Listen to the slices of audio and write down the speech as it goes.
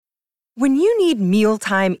When you need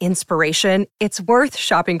mealtime inspiration, it's worth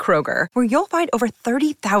shopping Kroger, where you'll find over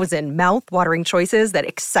 30,000 mouth-watering choices that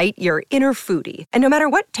excite your inner foodie. And no matter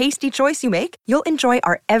what tasty choice you make, you'll enjoy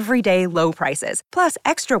our everyday low prices, plus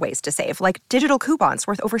extra ways to save, like digital coupons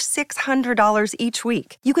worth over $600 each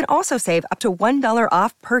week. You can also save up to $1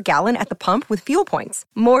 off per gallon at the pump with fuel points.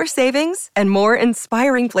 More savings and more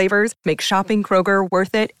inspiring flavors make shopping Kroger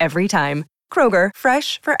worth it every time. Kroger,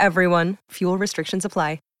 fresh for everyone. Fuel restrictions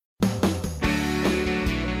apply.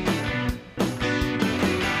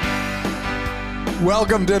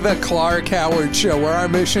 Welcome to the Clark Howard Show, where our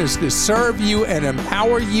mission is to serve you and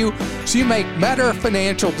empower you so you make better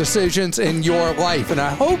financial decisions in your life. And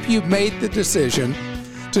I hope you've made the decision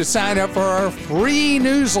to sign up for our free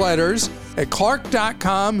newsletters at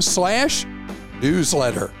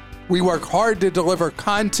clark.com/newsletter. We work hard to deliver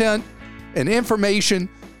content and information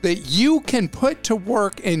that you can put to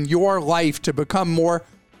work in your life to become more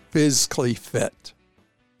physically fit.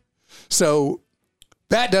 So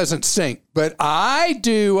that doesn't stink, but I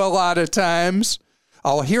do a lot of times.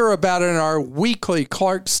 I'll hear about it in our weekly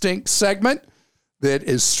Clark Stink segment that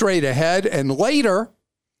is straight ahead. And later,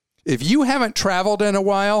 if you haven't traveled in a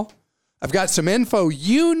while, I've got some info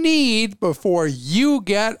you need before you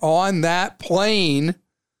get on that plane.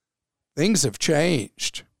 Things have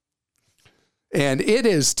changed. And it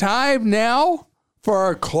is time now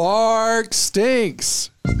for Clark Stinks.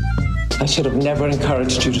 I should have never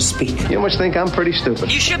encouraged you to speak. You must think I'm pretty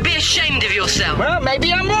stupid. You should be ashamed of yourself. Well,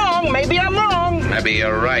 maybe I'm wrong. Maybe I'm wrong. Maybe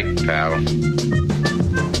you're right, pal.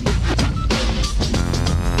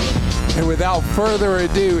 And without further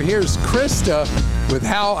ado, here's Krista with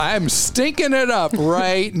how I'm stinking it up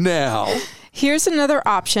right now. Here's another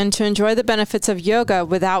option to enjoy the benefits of yoga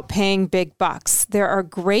without paying big bucks. There are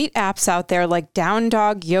great apps out there like Down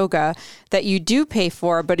Dog Yoga that you do pay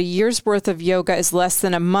for, but a year's worth of yoga is less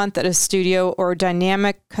than a month at a studio or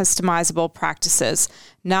dynamic, customizable practices.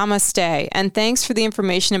 Namaste. And thanks for the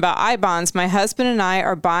information about iBonds. My husband and I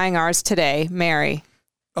are buying ours today. Mary.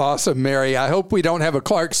 Awesome, Mary. I hope we don't have a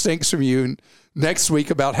Clark Stinks from you next week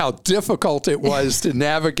about how difficult it was to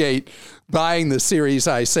navigate buying the Series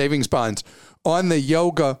I savings bonds. On the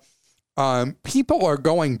yoga, people are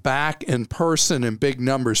going back in person in big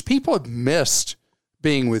numbers. People have missed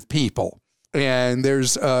being with people. And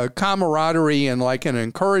there's a camaraderie and like an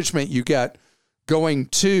encouragement you get going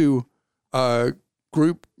to a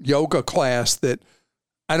group yoga class that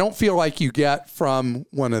I don't feel like you get from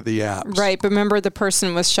one of the apps. Right. But remember, the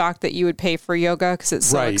person was shocked that you would pay for yoga because it's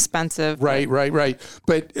so expensive. Right.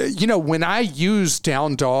 But, when I use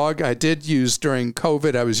Down Dog, I did use during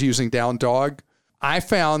COVID, I was using Down Dog. I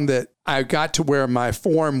found that I got to where my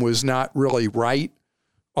form was not really right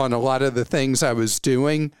on a lot of the things I was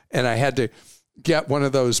doing. And I had to get one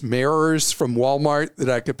of those mirrors from Walmart that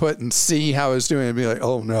I could put and see how I was doing and be like,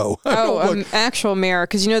 oh no. An actual mirror.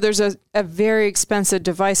 Because, there's a very expensive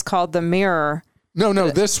device called the Mirror. No,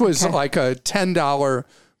 this was like a $10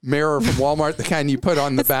 mirror from Walmart, the kind you put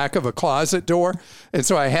on the back of a closet door. And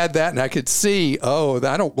so I had that and I could see,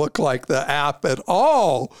 I don't look like the app at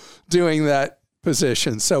all doing that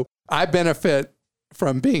position. So I benefit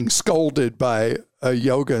from being scolded by a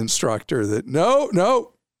yoga instructor that no,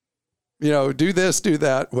 do this, do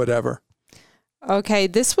that, whatever. Okay,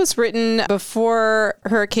 this was written before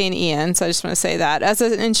Hurricane Ian, so I just want to say that. As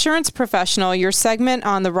an insurance professional, your segment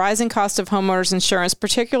on the rising cost of homeowners insurance,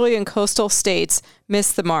 particularly in coastal states,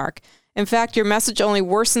 missed the mark. In fact, your message only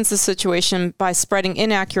worsens the situation by spreading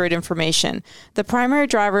inaccurate information. The primary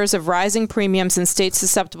drivers of rising premiums in states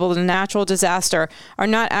susceptible to natural disaster are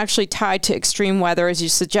not actually tied to extreme weather, as you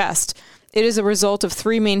suggest. It is a result of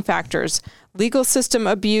three main factors: legal system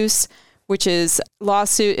abuse, which is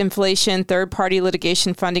lawsuit, inflation, third-party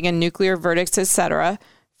litigation funding, and nuclear verdicts, etc.,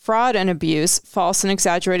 fraud and abuse, false and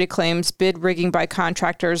exaggerated claims, bid rigging by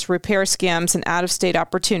contractors, repair scams, and out-of-state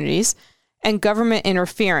opportunities, and government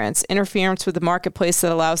interference with the marketplace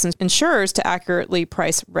that allows insurers to accurately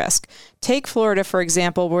price risk. Take Florida, for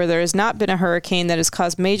example, where there has not been a hurricane that has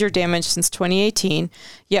caused major damage since 2018,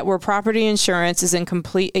 yet where property insurance is in a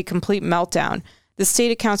complete meltdown. The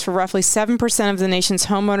state accounts for roughly 7% of the nation's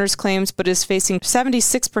homeowners' claims, but is facing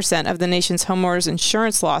 76% of the nation's homeowners'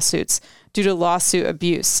 insurance lawsuits due to lawsuit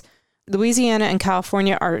abuse. Louisiana and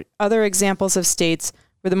California are other examples of states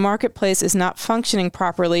where the marketplace is not functioning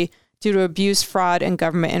properly due to abuse, fraud, and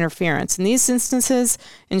government interference. In these instances,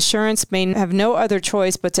 insurance may have no other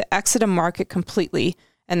choice but to exit a market completely,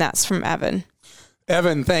 and that's from Evan.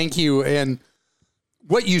 Evan, thank you. And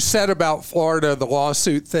what you said about Florida, the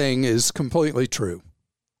lawsuit thing, is completely true.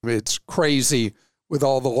 It's crazy with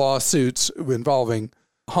all the lawsuits involving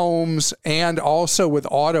homes and also with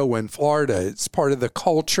auto in Florida. It's part of the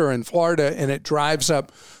culture in Florida, and it drives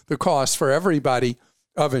up the cost for everybody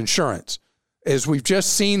of insurance. As we've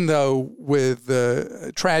just seen, though, with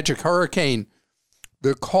the tragic hurricane,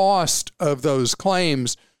 the cost of those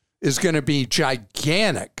claims is going to be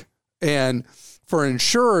gigantic. And for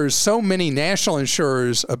insurers, so many national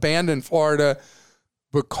insurers abandoned Florida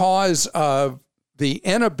because of the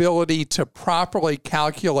inability to properly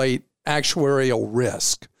calculate actuarial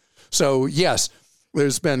risk. So yes,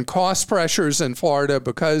 there's been cost pressures in Florida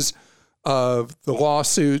because of the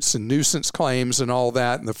lawsuits and nuisance claims and all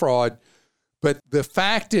that and the fraud. But the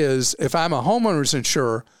fact is, if I'm a homeowner's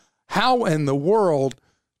insurer, how in the world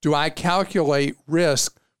do I calculate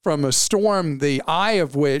risk from a storm, the eye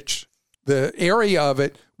of which, the area of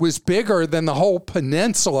it, was bigger than the whole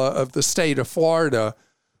peninsula of the state of Florida?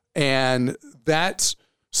 And that's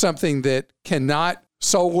something that cannot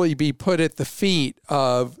solely be put at the feet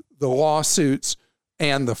of the lawsuits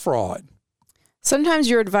and the fraud. Sometimes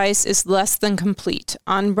your advice is less than complete.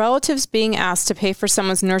 On relatives being asked to pay for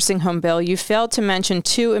someone's nursing home bill, you failed to mention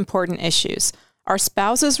two important issues. Are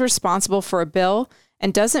spouses responsible for a bill?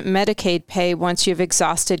 And doesn't Medicaid pay once you've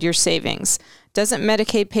exhausted your savings? Doesn't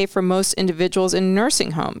Medicaid pay for most individuals in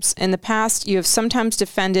nursing homes? In the past, you have sometimes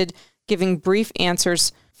defended giving brief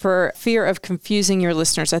answers for fear of confusing your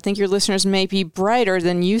listeners. I think your listeners may be brighter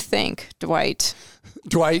than you think, Dwight.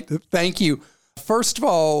 Dwight, thank you. First of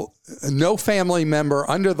all, no family member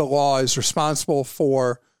under the law is responsible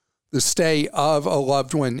for the stay of a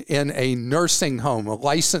loved one in a nursing home, a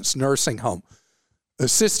licensed nursing home.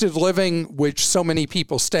 Assisted living, which so many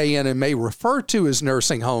people stay in and may refer to as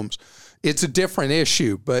nursing homes, it's a different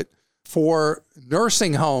issue. But for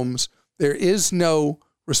nursing homes, there is no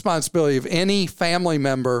responsibility of any family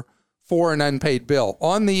member for an unpaid bill.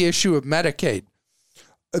 On the issue of Medicaid,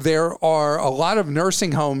 there are a lot of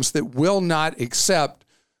nursing homes that will not accept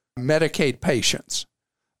Medicaid patients.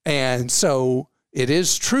 And so it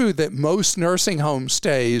is true that most nursing home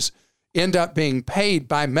stays end up being paid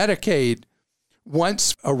by Medicaid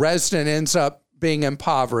once a resident ends up being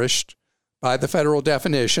impoverished by the federal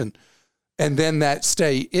definition, and then that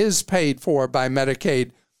stay is paid for by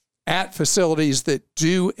Medicaid at facilities that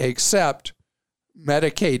do accept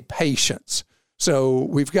Medicaid patients. So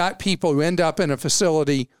we've got people who end up in a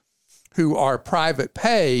facility who are private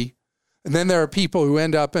pay, and then there are people who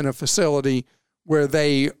end up in a facility where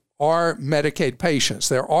they are Medicaid patients.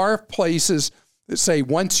 There are places that say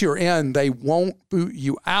once you're in, they won't boot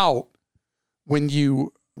you out when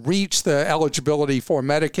you reach the eligibility for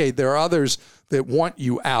Medicaid. There are others that want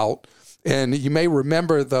you out. And you may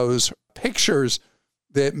remember those pictures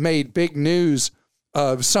that made big news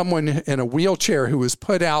of someone in a wheelchair who was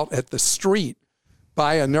put out at the street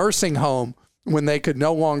by a nursing home when they could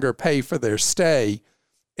no longer pay for their stay.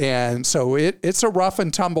 And so it's a rough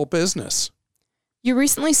and tumble business. You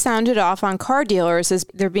recently sounded off on car dealers as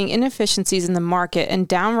there being inefficiencies in the market and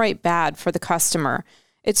downright bad for the customer.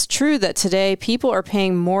 It's true that today people are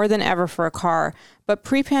paying more than ever for a car, but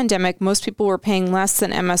pre-pandemic, most people were paying less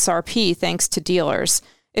than MSRP thanks to dealers.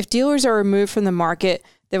 If dealers are removed from the market,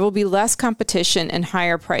 there will be less competition and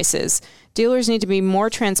higher prices. Dealers need to be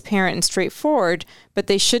more transparent and straightforward, but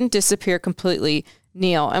they shouldn't disappear completely.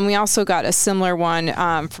 Neil, and we also got a similar one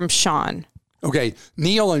from Sean. Okay,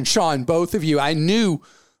 Neil and Sean, both of you, I knew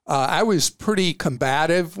I was pretty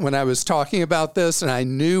combative when I was talking about this, and I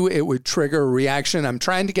knew it would trigger a reaction. I'm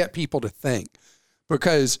trying to get people to think,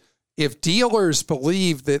 because if dealers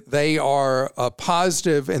believe that they are a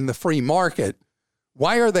positive in the free market,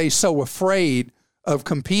 why are they so afraid of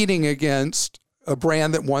competing against a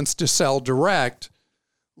brand that wants to sell direct,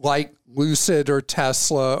 like Lucid or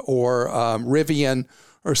Tesla or Rivian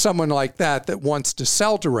or someone like that wants to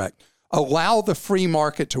sell direct? Allow the free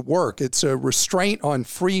market to work. It's a restraint on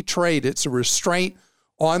free trade. It's a restraint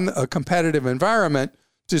on a competitive environment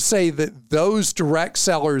to say that those direct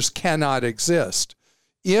sellers cannot exist.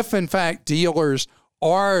 If, in fact, dealers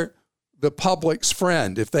are the public's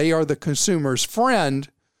friend, if they are the consumer's friend,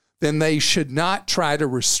 then they should not try to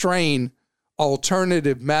restrain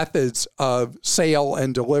alternative methods of sale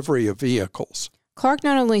and delivery of vehicles. Clark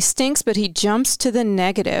not only stinks, but he jumps to the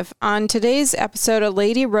negative. On today's episode, a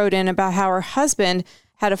lady wrote in about how her husband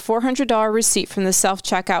had a $400 receipt from the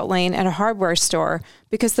self-checkout lane at a hardware store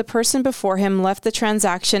because the person before him left the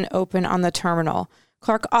transaction open on the terminal.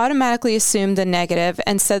 Clark automatically assumed the negative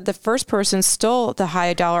and said the first person stole the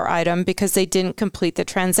high dollar item because they didn't complete the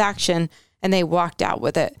transaction and they walked out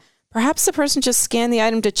with it. Perhaps the person just scanned the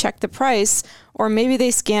item to check the price, or maybe they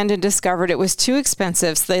scanned and discovered it was too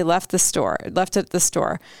expensive, so they left it at the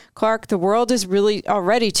store. Clark, the world is really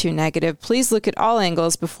already too negative. Please look at all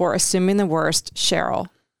angles before assuming the worst. Cheryl.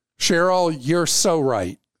 Cheryl, you're so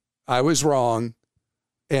right. I was wrong,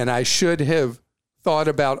 and I should have thought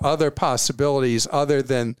about other possibilities other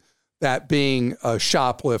than that being a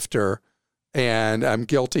shoplifter, and I'm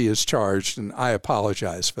guilty as charged, and I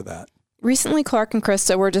apologize for that. Recently, Clark and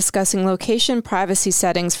Krista were discussing location privacy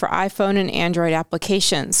settings for iPhone and Android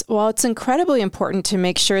applications. While it's incredibly important to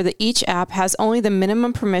make sure that each app has only the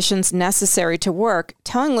minimum permissions necessary to work,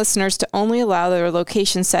 telling listeners to only allow their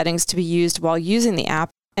location settings to be used while using the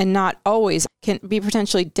app and not always can be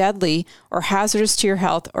potentially deadly or hazardous to your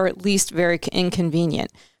health, or at least very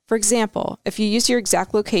inconvenient. For example, if you use your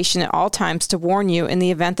exact location at all times to warn you in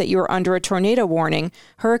the event that you are under a tornado warning,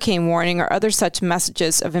 hurricane warning, or other such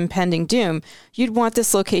messages of impending doom, you'd want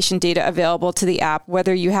this location data available to the app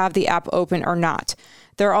whether you have the app open or not.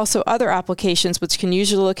 There are also other applications which can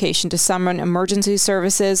use your location to summon emergency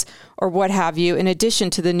services or what have you, in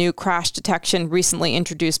addition to the new crash detection recently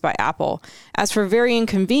introduced by Apple. As for very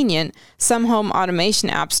inconvenient, some home automation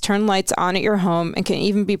apps turn lights on at your home and can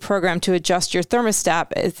even be programmed to adjust your thermostat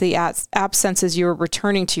if the app senses you are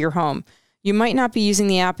returning to your home. You might not be using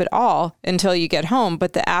the app at all until you get home,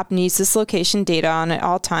 but the app needs this location data on at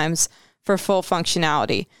all times for full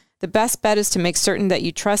functionality. The best bet is to make certain that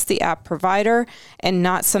you trust the app provider and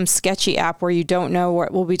not some sketchy app where you don't know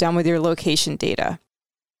what will be done with your location data.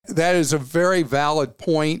 That is a very valid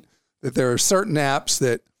point, that there are certain apps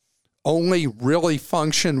that only really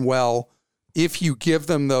function well if you give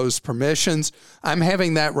them those permissions. I'm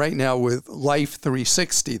having that right now with Life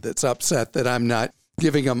 360 that's upset that I'm not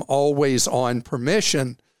giving them always on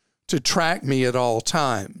permission to track me at all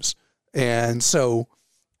times. And so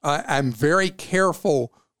I'm very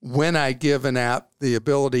careful when I give an app the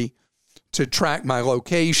ability to track my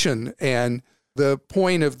location. And the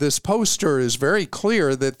point of this poster is very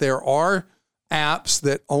clear that there are apps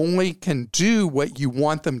that only can do what you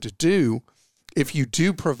want them to do if you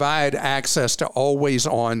do provide access to always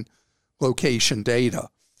on location data.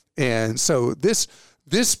 And so this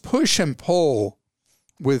push and pull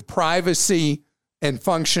with privacy and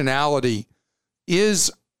functionality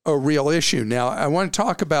is a real issue. Now, I want to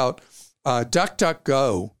talk about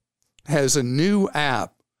DuckDuckGo has a new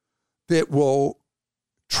app that will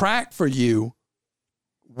track for you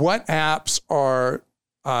what apps are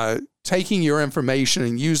taking your information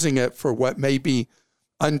and using it for what may be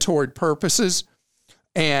untoward purposes.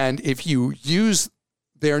 And if you use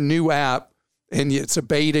their new app, and it's a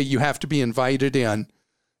beta, you have to be invited in,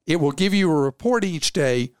 it will give you a report each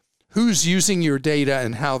day who's using your data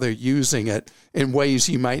and how they're using it in ways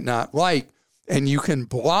you might not like. And you can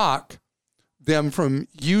block them from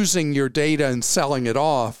using your data and selling it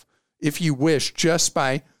off if you wish, just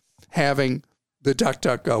by having the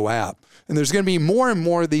DuckDuckGo app. And there's going to be more and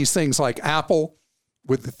more of these things, like Apple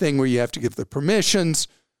with the thing where you have to give the permissions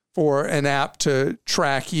for an app to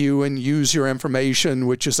track you and use your information,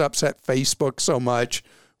 which has upset Facebook so much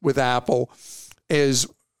with Apple, is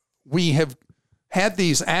we have had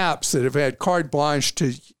these apps that have had carte blanche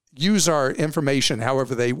to use our information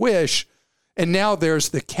however they wish. And now there's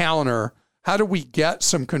the counter. How do we get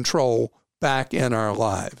some control back in our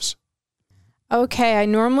lives? Okay, I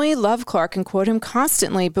normally love Clark and quote him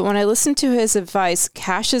constantly, but when I listen to his advice,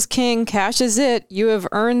 cash is king, cash is it, you have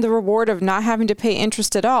earned the reward of not having to pay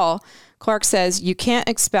interest at all, Clark says, you can't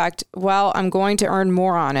expect, well, I'm going to earn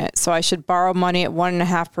more on it, so I should borrow money at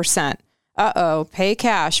 1.5%. Uh-oh, pay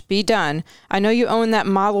cash, be done. I know you own that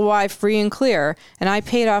Model Y free and clear, and I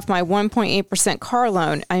paid off my 1.8% car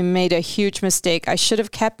loan. I made a huge mistake. I should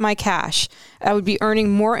have kept my cash. I would be earning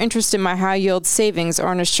more interest in my high-yield savings or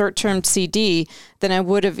on a short-term CD than I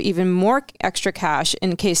would have even more extra cash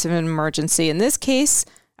in case of an emergency. In this case,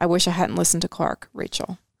 I wish I hadn't listened to Clark.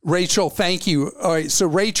 Rachel. Rachel, thank you. All right, so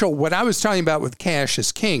Rachel, what I was talking about with cash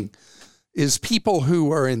is king is people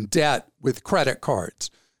who are in debt with credit cards.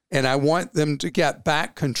 And I want them to get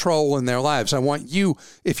back control in their lives. I want you,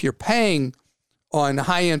 if you're paying on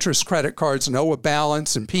high interest credit cards and owe a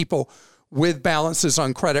balance, and people with balances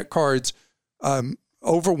on credit cards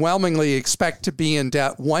overwhelmingly expect to be in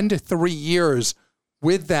debt 1 to 3 years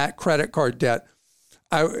with that credit card debt.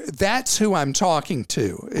 That's who I'm talking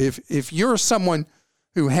to. If you're someone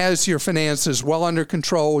who has your finances well under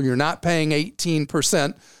control, you're not paying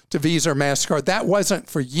 18% to Visa or MasterCard, that wasn't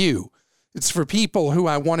for you. It's for people who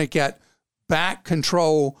I want to get back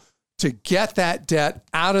control, to get that debt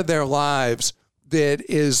out of their lives that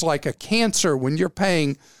is like a cancer when you're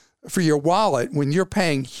paying for your wallet, when you're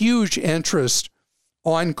paying huge interest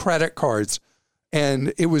on credit cards.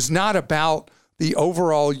 And it was not about the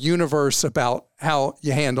overall universe about how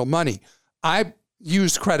you handle money. I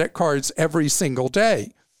use credit cards every single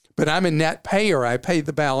day, but I'm a net payer. I pay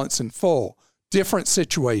the balance in full. Different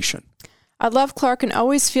situation. I love Clark and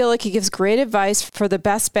always feel like he gives great advice for the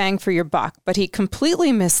best bang for your buck, but he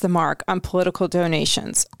completely missed the mark on political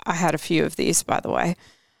donations. I had a few of these, by the way.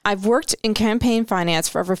 I've worked in campaign finance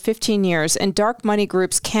for over 15 years, and dark money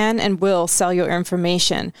groups can and will sell your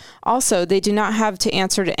information. Also, they do not have to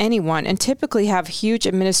answer to anyone and typically have huge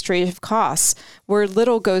administrative costs where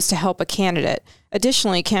little goes to help a candidate.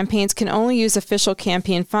 Additionally, campaigns can only use official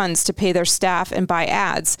campaign funds to pay their staff and buy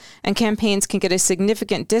ads, and campaigns can get a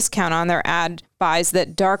significant discount on their ad buys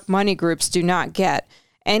that dark money groups do not get.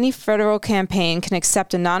 Any federal campaign can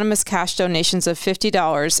accept anonymous cash donations of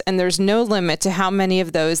 $50, and there's no limit to how many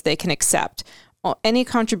of those they can accept. Any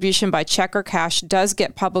contribution by check or cash does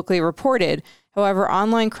get publicly reported. However,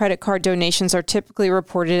 online credit card donations are typically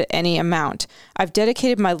reported at any amount. I've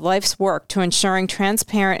dedicated my life's work to ensuring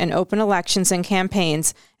transparent and open elections and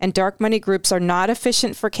campaigns, and dark money groups are not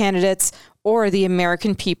efficient for candidates or the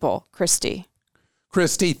American people. Christy.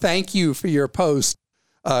 Christy, thank you for your post.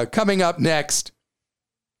 Coming up next,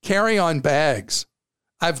 carry-on bags.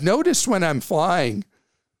 I've noticed when I'm flying,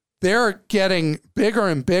 they're getting bigger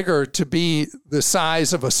and bigger to be the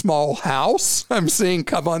size of a small house. I'm seeing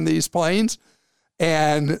come on these planes.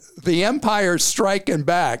 And the empire's striking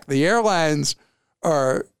back. The airlines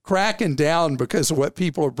are cracking down because of what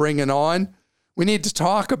people are bringing on. We need to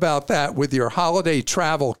talk about that with your holiday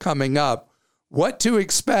travel coming up. What to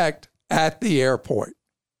expect at the airport.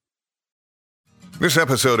 This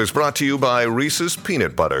episode is brought to you by Reese's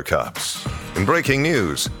Peanut Butter Cups. In breaking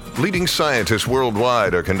news, leading scientists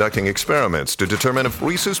worldwide are conducting experiments to determine if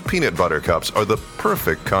Reese's Peanut Butter Cups are the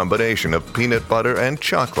perfect combination of peanut butter and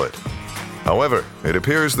chocolate. However, it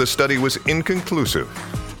appears the study was inconclusive,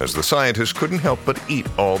 as the scientists couldn't help but eat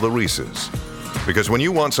all the Reese's. Because when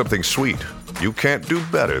you want something sweet, you can't do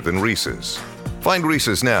better than Reese's. Find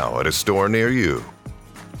Reese's now at a store near you.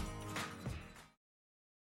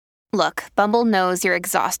 Look, Bumble knows you're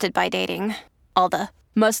exhausted by dating. All the,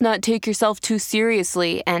 must not take yourself too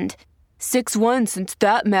seriously, and 6'1" since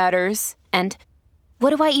that matters, and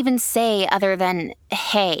what do I even say other than,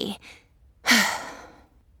 hey?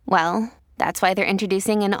 Well, that's why they're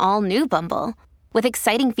introducing an all-new Bumble, with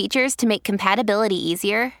exciting features to make compatibility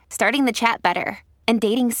easier, starting the chat better, and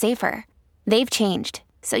dating safer. They've changed,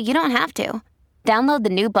 so you don't have to. Download the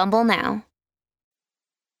new Bumble now.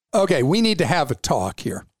 Okay, we need to have a talk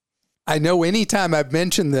here. I know anytime I've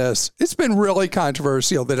mentioned this, it's been really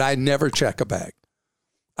controversial that I never check a bag.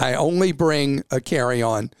 I only bring a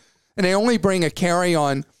carry-on, and I only bring a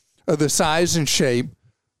carry-on of the size and shape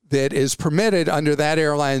that is permitted under that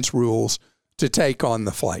airline's rules to take on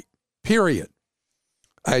the flight, period.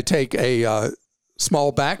 I take a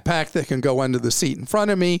small backpack that can go under the seat in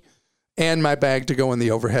front of me and my bag to go in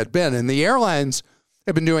the overhead bin. And the airlines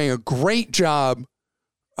have been doing a great job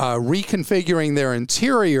reconfiguring their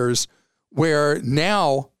interiors, where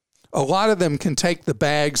now a lot of them can take the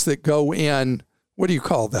bags that go in, what do you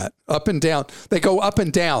call that? Up and down. They go up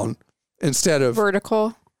and down instead of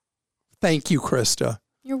vertical. Thank you, Krista.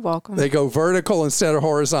 You're welcome. They go vertical instead of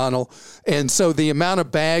horizontal. And so the amount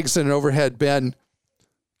of bags in an overhead bin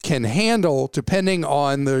can handle, depending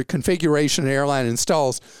on the configuration an airline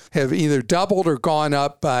installs, have either doubled or gone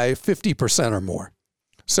up by 50% or more.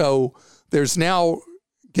 So there's now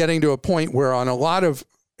getting to a point where on a lot of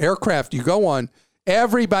aircraft you go on,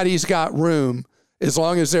 everybody's got room as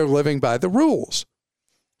long as they're living by the rules.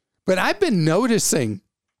 But I've been noticing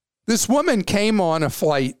this woman came on a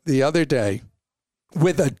flight the other day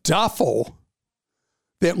with a duffel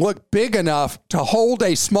that looked big enough to hold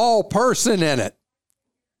a small person in it.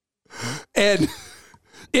 And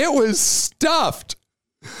it was stuffed.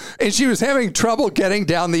 And she was having trouble getting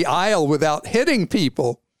down the aisle without hitting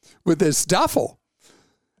people with this duffel.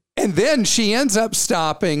 And then she ends up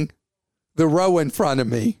stopping the row in front of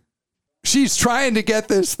me. She's trying to get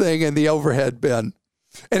this thing in the overhead bin.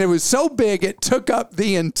 And it was so big, it took up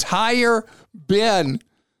the entire bin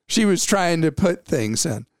she was trying to put things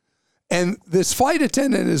in. And this flight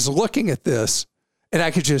attendant is looking at this, and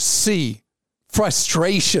I could just see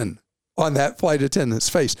frustration on that flight attendant's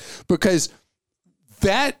face, because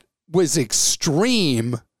that was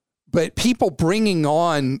extreme, but people bringing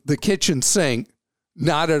on the kitchen sink,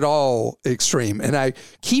 not at all extreme. And I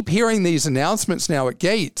keep hearing these announcements now at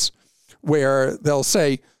gates where they'll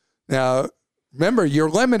say, now, remember, you're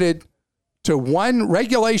limited to one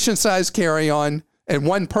regulation size carry-on and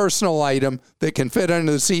one personal item that can fit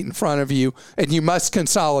under the seat in front of you, and you must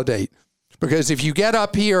consolidate. Because if you get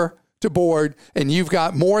up here to board and you've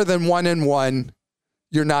got more than 1 and 1,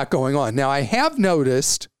 you're not going on. Now, I have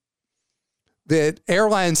noticed that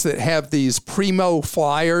airlines that have these primo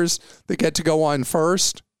flyers that get to go on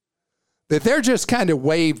first, that they're just kind of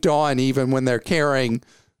waved on even when they're carrying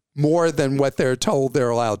more than what they're told they're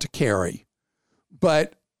allowed to carry.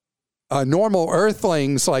 But normal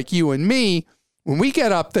earthlings like you and me, when we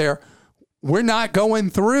get up there, we're not going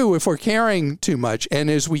through if we're carrying too much. And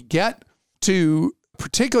as we get to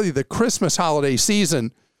particularly the Christmas holiday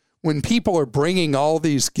season, when people are bringing all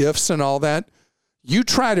these gifts and all that, you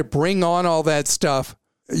try to bring on all that stuff,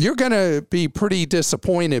 you're going to be pretty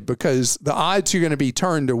disappointed because the odds you're going to be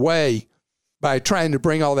turned away by trying to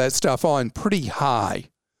bring all that stuff on pretty high.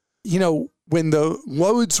 You know, when the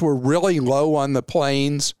loads were really low on the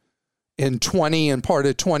planes in 20 and part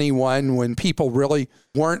of 21, when people really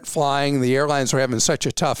weren't flying, the airlines were having such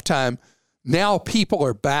a tough time. Now people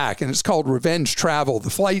are back, and it's called revenge travel.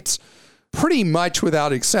 The flights, pretty much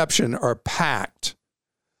without exception, are packed.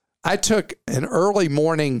 I took an early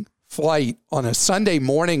morning flight on a Sunday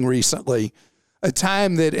morning recently, a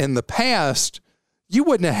time that in the past, you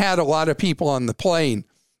wouldn't have had a lot of people on the plane.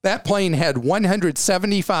 That plane had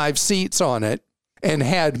 175 seats on it and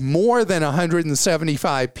had more than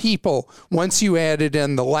 175 people once you added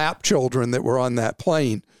in the lap children that were on that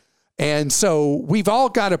plane. And so we've all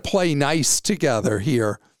got to play nice together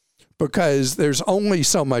here because there's only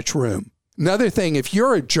so much room. Another thing, if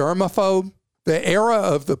you're a germaphobe, the era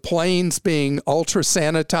of the planes being ultra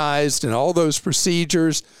sanitized and all those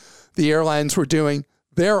procedures the airlines were doing,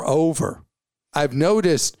 they're over. I've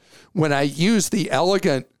noticed when I use the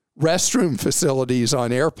elegant restroom facilities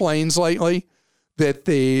on airplanes lately, that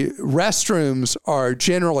the restrooms are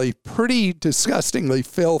generally pretty disgustingly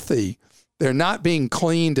filthy. They're not being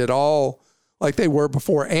cleaned at all like they were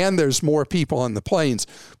before, and there's more people on the planes.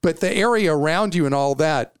 But the area around you and all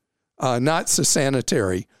that, not so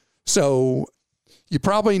sanitary. So you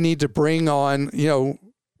probably need to bring on,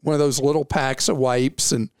 one of those little packs of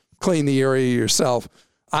wipes and clean the area yourself.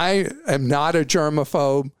 I am not a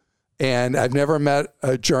germaphobe, and I've never met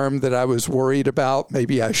a germ that I was worried about.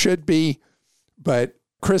 Maybe I should be. But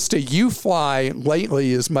Krista, you fly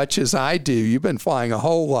lately as much as I do. You've been flying a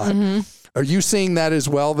whole lot. Mm-hmm. Are you seeing that as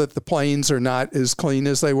well, that the planes are not as clean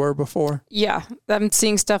as they were before? Yeah, I'm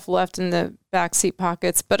seeing stuff left in the backseat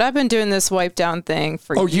pockets. But I've been doing this wipe down thing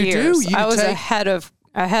for years. Oh, you do? I was ahead of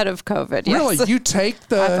COVID. Really? Yes. You take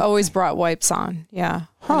the... I've always brought wipes on. Yeah.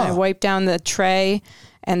 Huh. And I wipe down the tray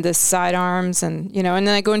and the sidearms and then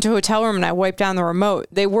I go into a hotel room and I wipe down the remote.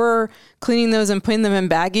 They were cleaning those and putting them in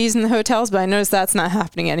baggies in the hotels, but I noticed that's not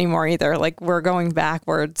happening anymore either. Like we're going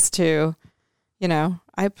backwards to, I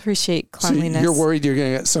appreciate cleanliness. So you're worried you're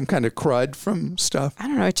going to get some kind of crud from stuff? I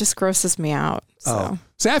don't know. It just grosses me out. So. Oh.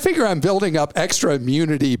 See, I figure I'm building up extra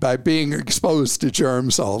immunity by being exposed to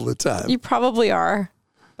germs all the time. You probably are,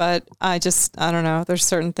 but I don't know. There's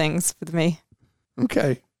certain things with me.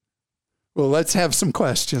 Okay. Well, let's have some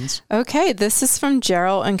questions. Okay, this is from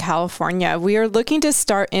Gerald in California. We are looking to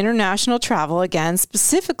start international travel again,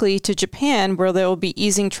 specifically to Japan, where they will be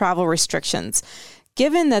easing travel restrictions.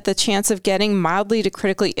 Given that the chance of getting mildly to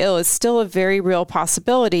critically ill is still a very real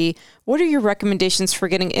possibility, what are your recommendations for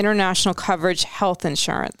getting international coverage health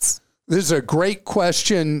insurance? This is a great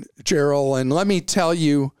question, Gerald, and let me tell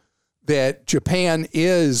you that Japan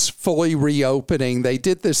is fully reopening. They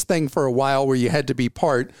did this thing for a while where you had to be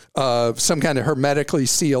part of some kind of hermetically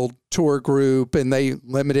sealed tour group, and they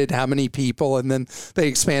limited how many people, and then they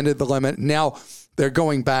expanded the limit. Now they're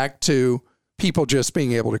going back to people just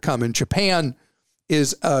being able to come. And Japan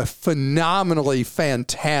is a phenomenally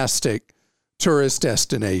fantastic tourist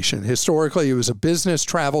destination. Historically, it was a business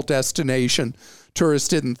travel destination. Tourists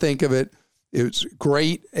didn't think of it. It was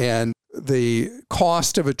great, and the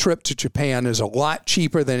cost of a trip to Japan is a lot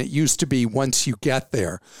cheaper than it used to be once you get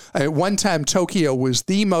there. At one time, Tokyo was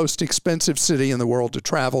the most expensive city in the world to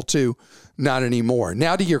travel to, not anymore.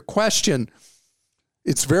 Now to your question,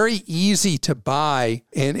 it's very easy to buy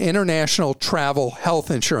an international travel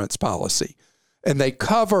health insurance policy, and they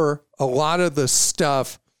cover a lot of the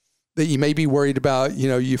stuff that you may be worried about.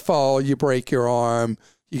 You fall, you break your arm,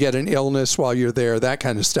 you get an illness while you're there, that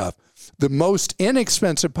kind of stuff. The most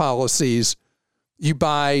inexpensive policies you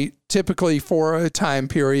buy typically for a time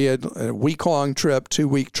period, a week-long trip,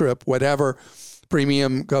 2-week trip, whatever.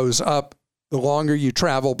 Premium goes up the longer you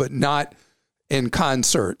travel, but not in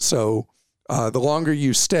concert. So the longer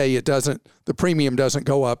you stay, the premium doesn't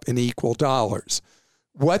go up in equal dollars.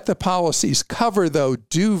 What the policies cover, though,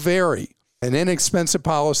 do vary. An inexpensive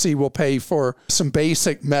policy will pay for some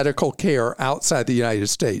basic medical care outside the United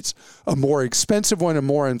States. A more expensive one, a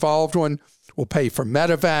more involved one, will pay for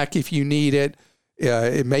medevac if you need it.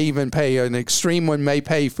 It may even pay, an extreme one may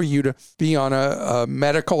pay for you to be on a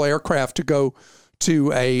medical aircraft to go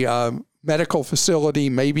to a medical facility,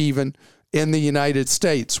 maybe even in the United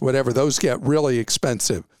States, whatever. Those get really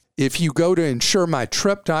expensive. If you go to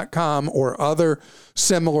insuremytrip.com or other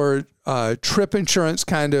similar trip insurance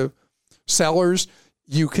kind of sellers,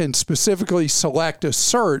 you can specifically select a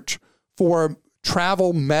search for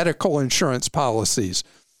travel medical insurance policies.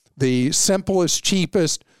 The simplest,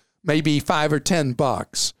 cheapest, maybe $5 or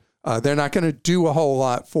 $10. They're not going to do a whole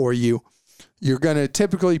lot for you. You're going to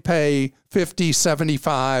typically pay $50,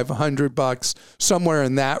 $75, $100, somewhere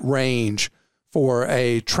in that range for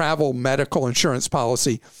a travel medical insurance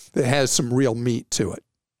policy that has some real meat to it.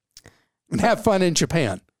 And have fun in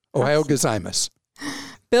Japan. Ohayou gozaimasu.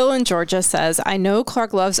 Bill in Georgia says, I know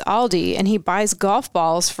Clark loves Aldi and he buys golf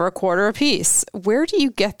balls for $0.25 a piece. Where do you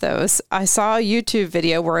get those? I saw a YouTube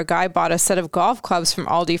video where a guy bought a set of golf clubs from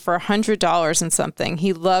Aldi for $100 and something.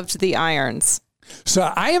 He loved the irons.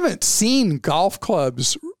 So I haven't seen golf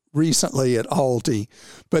clubs recently at Aldi,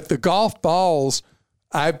 but the golf balls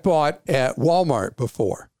I bought at Walmart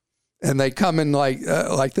before. And they come in like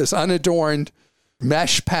this unadorned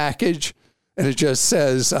mesh package. And it just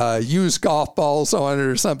says, use golf balls on it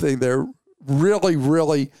or something. They're really,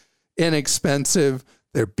 really inexpensive.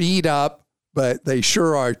 They're beat up, but they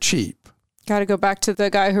sure are cheap. Got to go back to the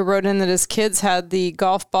guy who wrote in that his kids had the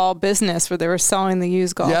golf ball business where they were selling the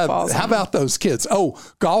used golf balls. How about those kids? Oh,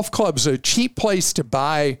 golf clubs, a cheap place to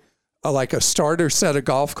buy like a starter set of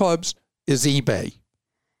golf clubs is eBay.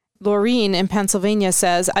 Laureen in Pennsylvania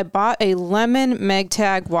says, I bought a lemon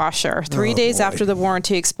MegTag washer. 3 days after the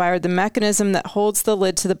warranty expired, the mechanism that holds the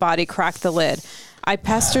lid to the body cracked the lid. I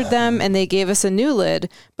pestered them and they gave us a new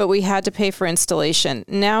lid, but we had to pay for installation.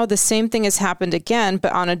 Now the same thing has happened again,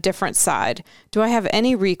 but on a different side. Do I have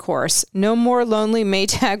any recourse? No more lonely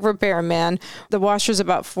Maytag repairman. The washer's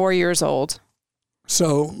about 4 years old.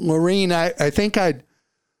 So, Laureen, I think I'd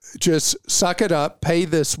just suck it up, pay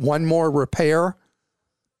this one more repair.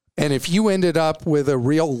 And if you ended up with a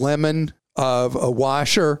real lemon of a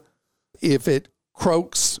washer, if it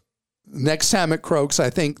croaks, next time it croaks, I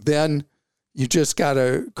think then you just got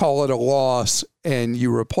to call it a loss and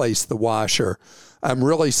you replace the washer. I'm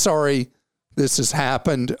really sorry this has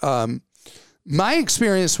happened. My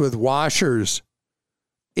experience with washers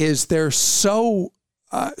is they're so,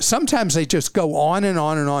 sometimes they just go on and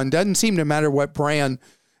on and on. Doesn't seem to matter what brand.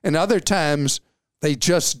 And other times they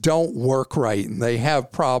just don't work right and they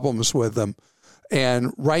have problems with them.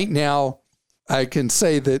 And right now I can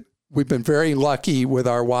say that we've been very lucky with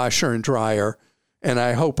our washer and dryer, and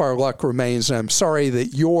I hope our luck remains. And I'm sorry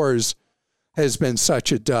that yours has been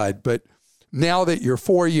such a dud, but now that you're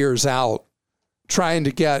 4 years out, trying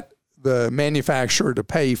to get the manufacturer to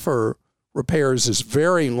pay for repairs is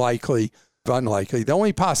very unlikely. The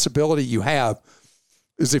only possibility you have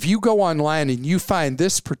is if you go online and you find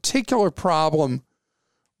this particular problem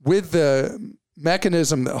with the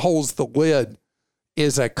mechanism that holds the lid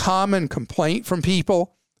is a common complaint from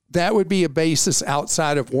people, that would be a basis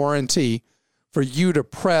outside of warranty for you to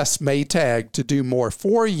press Maytag to do more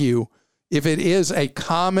for you if it is a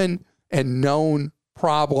common and known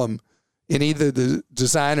problem in either the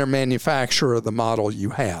design or manufacturer of the model you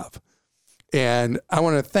have. And I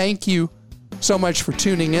want to thank you so much for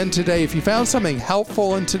tuning in today. If you found something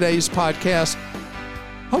helpful in today's podcast,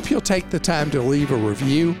 hope you'll take the time to leave a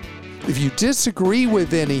review. If you disagree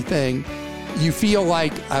with anything, you feel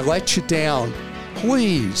like I let you down,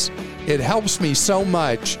 please, it helps me so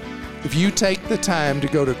much if you take the time to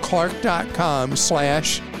go to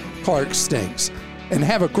clark.com/ClarkStinks and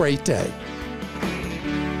have a great day.